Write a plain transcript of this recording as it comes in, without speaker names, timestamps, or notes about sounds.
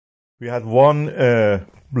We had one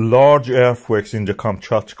large earthquake in the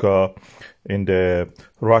Kamchatka, in the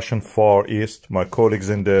Russian Far East. My colleagues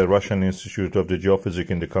in the Russian Institute of the Geophysics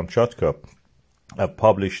in the Kamchatka have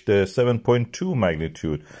published 7.2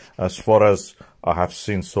 magnitude as far as I have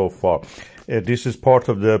seen so far. This is part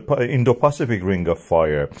of the Indo-Pacific Ring of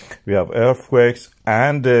Fire. We have earthquakes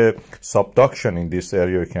and subduction in this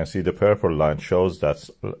area. You can see the purple line shows that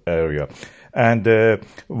area. And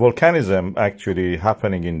volcanism actually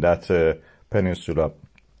happening in that peninsula.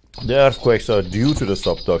 The earthquakes are due to the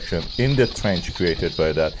subduction in the trench created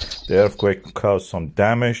by that. The earthquake caused some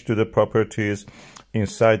damage to the properties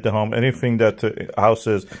inside the home. Anything that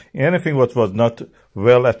houses, anything what was not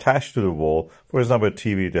well attached to the wall. For example, a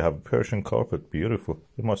TV, they have Persian carpet, beautiful.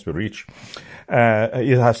 It must be rich.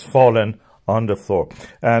 It has fallen on the floor.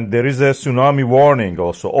 And there is a tsunami warning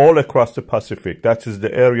also all across the Pacific. That is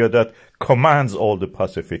the area that commands all the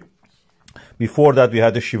Pacific. Before that, we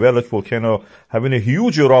had the Shiveluch volcano having a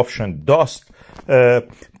huge eruption, dust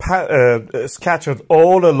scattered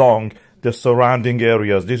all along the surrounding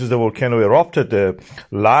areas. This is the volcano erupted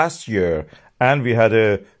last year, and we had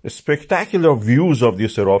a spectacular views of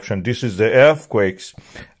this eruption. This is the earthquakes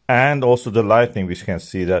and also the lightning. We can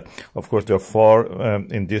see that, of course, they're far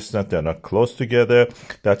in distance. They're not close together.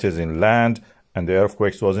 That is in land, and the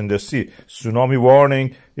earthquakes was in the sea. Tsunami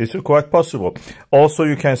warning is quite possible. Also,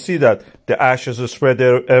 you can see that the ashes are spread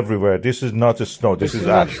there everywhere. This is not a snow. This is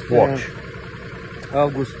ash. Watch.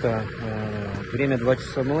 Августа, время 2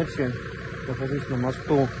 часа ночи, нахожусь на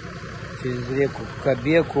мосту через реку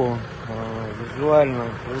Кабеку. Визуально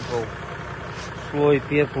выпал слой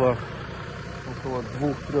пепла около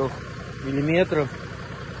 2-3 миллиметров.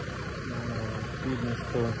 Видно,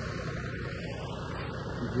 что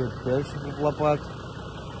идет дальше водопад.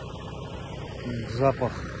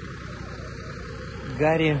 Запах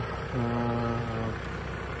гари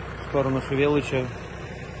в сторону Шевелыча.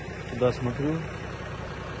 Туда смотрю,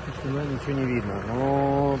 туда ничего не видно,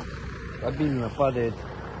 но обильно падает.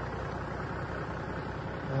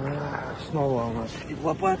 Снова у нас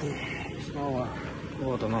лопаты, снова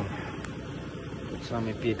вот оно, тот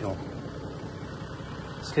самый пепел.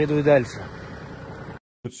 Следуй дальше.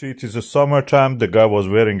 See, it is the summertime. The guy was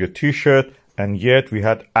wearing a t-shirt, and yet we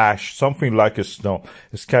had ash, something like a snow,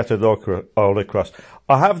 scattered all across.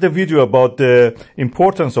 I have the video about the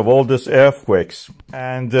importance of all these earthquakes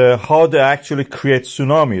and how they actually create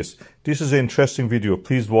tsunamis. This is an interesting video.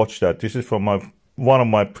 Please watch that. This is from one of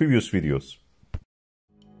my previous videos.